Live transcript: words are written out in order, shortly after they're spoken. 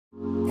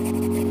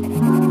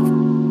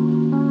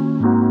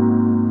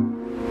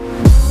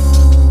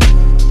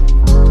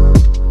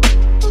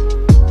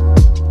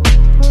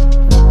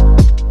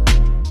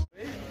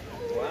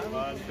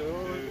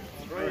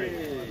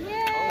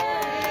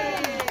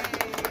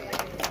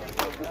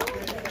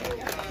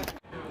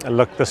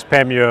Look, this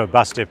Panmure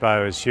bus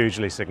depot is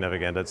hugely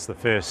significant. It's the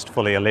first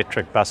fully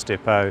electric bus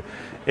depot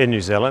in New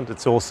Zealand.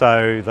 It's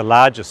also the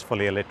largest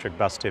fully electric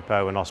bus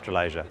depot in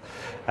Australasia,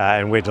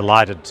 and we're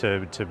delighted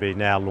to be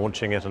now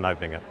launching it and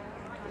opening it.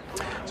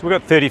 So we've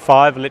got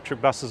 35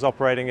 electric buses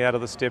operating out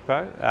of this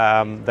depot.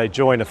 They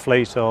join a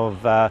fleet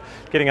of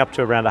getting up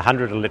to around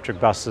 100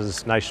 electric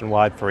buses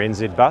nationwide for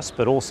NZ Bus,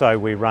 but also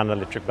we run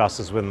electric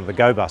buses within the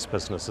Go Bus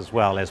business as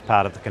well as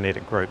part of the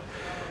Kinetic Group.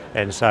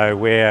 And so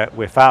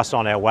we're fast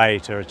on our way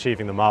to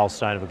achieving the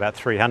milestone of about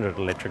 300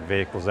 electric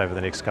vehicles over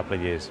the next couple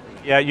of years.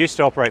 Yeah, it used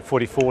to operate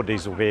 44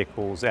 diesel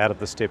vehicles out of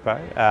this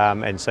depot,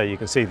 and so you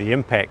can see the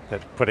impact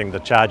that putting the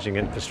charging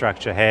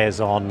infrastructure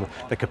has on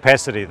the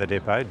capacity of the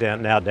depot,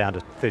 now down to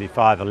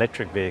 35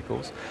 electric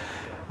vehicles.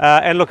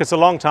 And look, it's a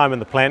long time in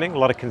the planning, a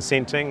lot of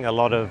consenting, a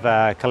lot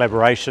of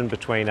collaboration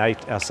between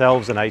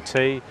ourselves and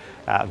AT,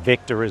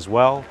 Vector as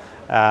well.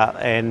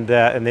 And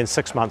then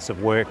 6 months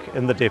of work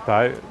in the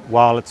depot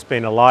while it's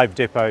been a live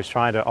depot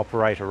trying to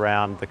operate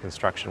around the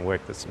construction work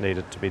that's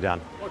needed to be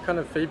done. What kind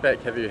of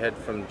feedback have you had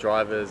from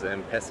drivers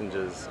and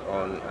passengers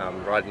on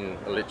riding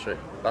electric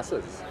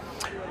buses?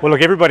 Well,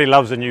 look, everybody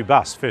loves a new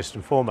bus first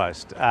and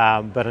foremost,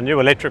 but a new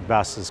electric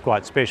bus is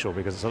quite special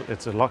because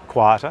it's a lot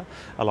quieter,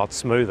 a lot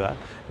smoother.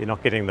 You're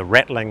not getting the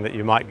rattling that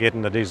you might get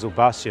in a diesel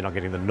bus, you're not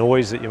getting the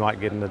noise that you might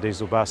get in a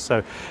diesel bus.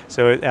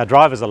 So our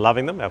drivers are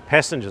loving them, our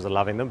passengers are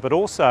loving them, but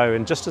also,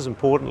 and just as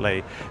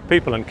importantly,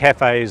 people in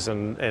cafes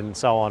and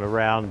so on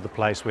around the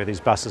place where these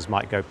buses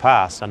might go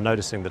past are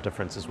noticing the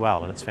difference as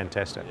well, and it's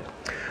fantastic.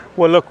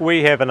 Well, look,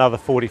 we have another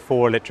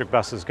 44 electric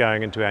buses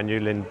going into our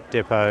New Lynn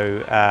depot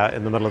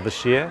in the middle of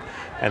this year,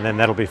 and then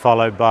that'll be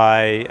followed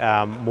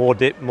by more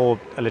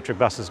electric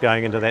buses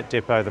going into that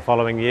depot the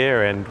following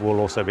year, and we'll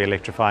also be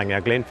electrifying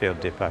our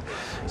Glenfield depot.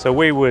 So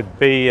we would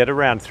be at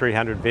around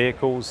 300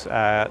 vehicles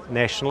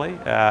nationally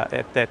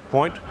at that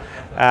point,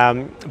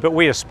 but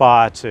we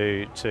aspire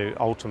to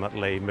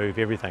ultimately move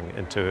everything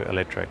into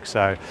electric.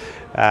 So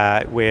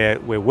we're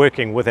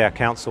working with our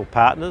council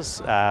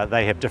partners.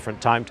 They have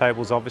different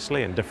timetables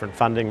obviously and different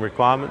funding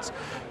requirements,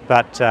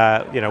 but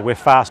we're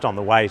fast on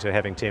the way to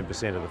having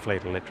 10% of the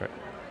fleet electric.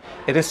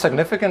 It is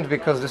significant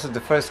because this is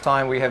the first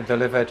time we have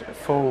delivered a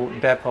full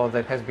depot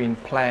that has been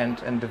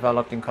planned and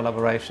developed in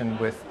collaboration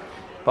with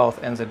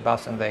both NZ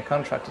Bus and their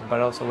contractors, but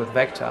also with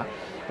Vector,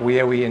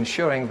 where we're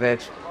ensuring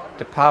that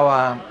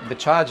the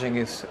charging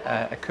is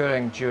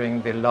occurring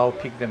during the low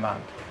peak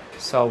demand.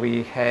 So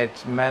we had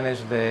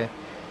managed the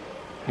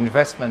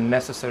investment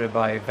necessary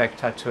by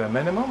Vector to a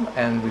minimum,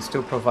 and we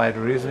still provide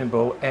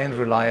reasonable and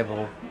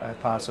reliable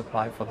power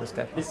supply for this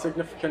depot. Is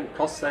significant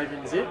cost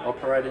savings yet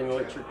operating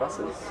electric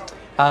buses?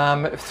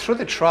 Through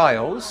the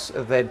trials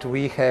that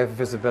we have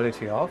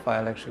visibility of,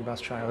 our electric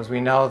bus trials, we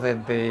know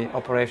that the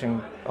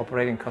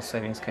operating cost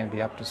savings can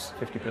be up to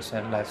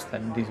 50% less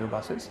than diesel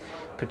buses,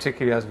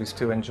 particularly as we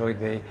still enjoy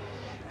the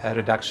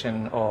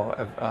reduction or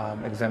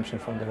exemption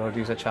from the road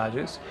user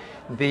charges.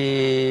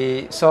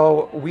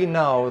 So we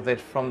know that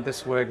from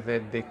this work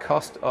that the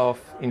cost of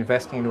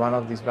investing in one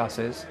of these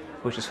buses,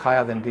 which is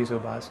higher than diesel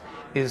bus,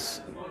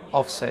 is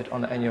offset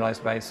on an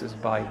annualized basis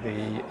by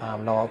the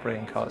low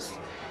operating costs.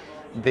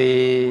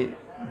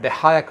 The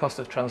higher cost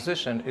of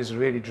transition is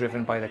really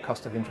driven by the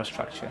cost of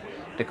infrastructure,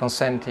 the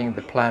consenting,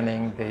 the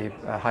planning, the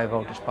high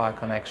voltage power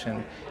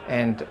connection,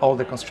 and all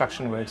the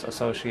construction works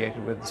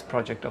associated with this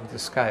project of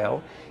this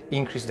scale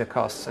increase the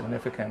cost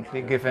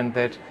significantly, given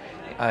that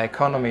our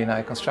economy and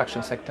our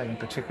construction sector in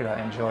particular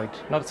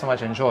not so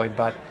much enjoyed,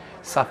 but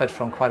suffered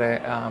from quite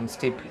a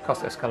steep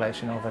cost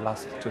escalation over the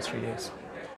last 2-3 years.